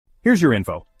Here's your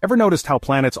info. Ever noticed how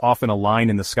planets often align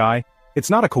in the sky?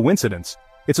 It's not a coincidence.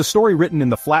 It's a story written in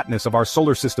the flatness of our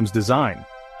solar system's design.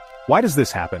 Why does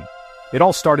this happen? It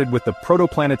all started with the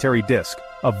protoplanetary disk,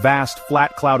 a vast,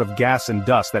 flat cloud of gas and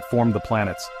dust that formed the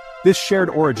planets. This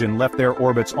shared origin left their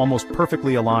orbits almost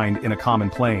perfectly aligned in a common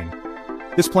plane.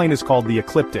 This plane is called the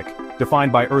ecliptic,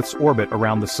 defined by Earth's orbit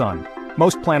around the Sun.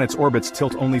 Most planets' orbits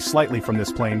tilt only slightly from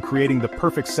this plane, creating the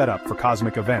perfect setup for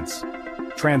cosmic events.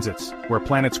 Transits, where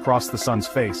planets cross the Sun's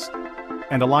face.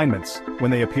 And alignments,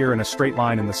 when they appear in a straight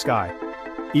line in the sky.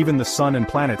 Even the Sun and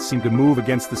planets seem to move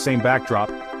against the same backdrop,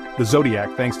 the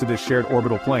zodiac, thanks to this shared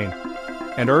orbital plane.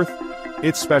 And Earth?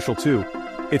 It's special too.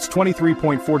 Its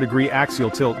 23.4-degree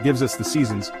axial tilt gives us the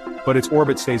seasons, but its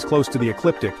orbit stays close to the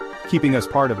ecliptic, keeping us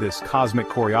part of this cosmic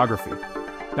choreography.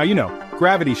 Now you know,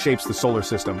 gravity shapes the solar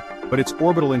system, but it's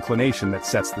orbital inclination that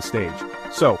sets the stage.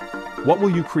 So, what will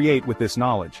you create with this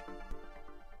knowledge?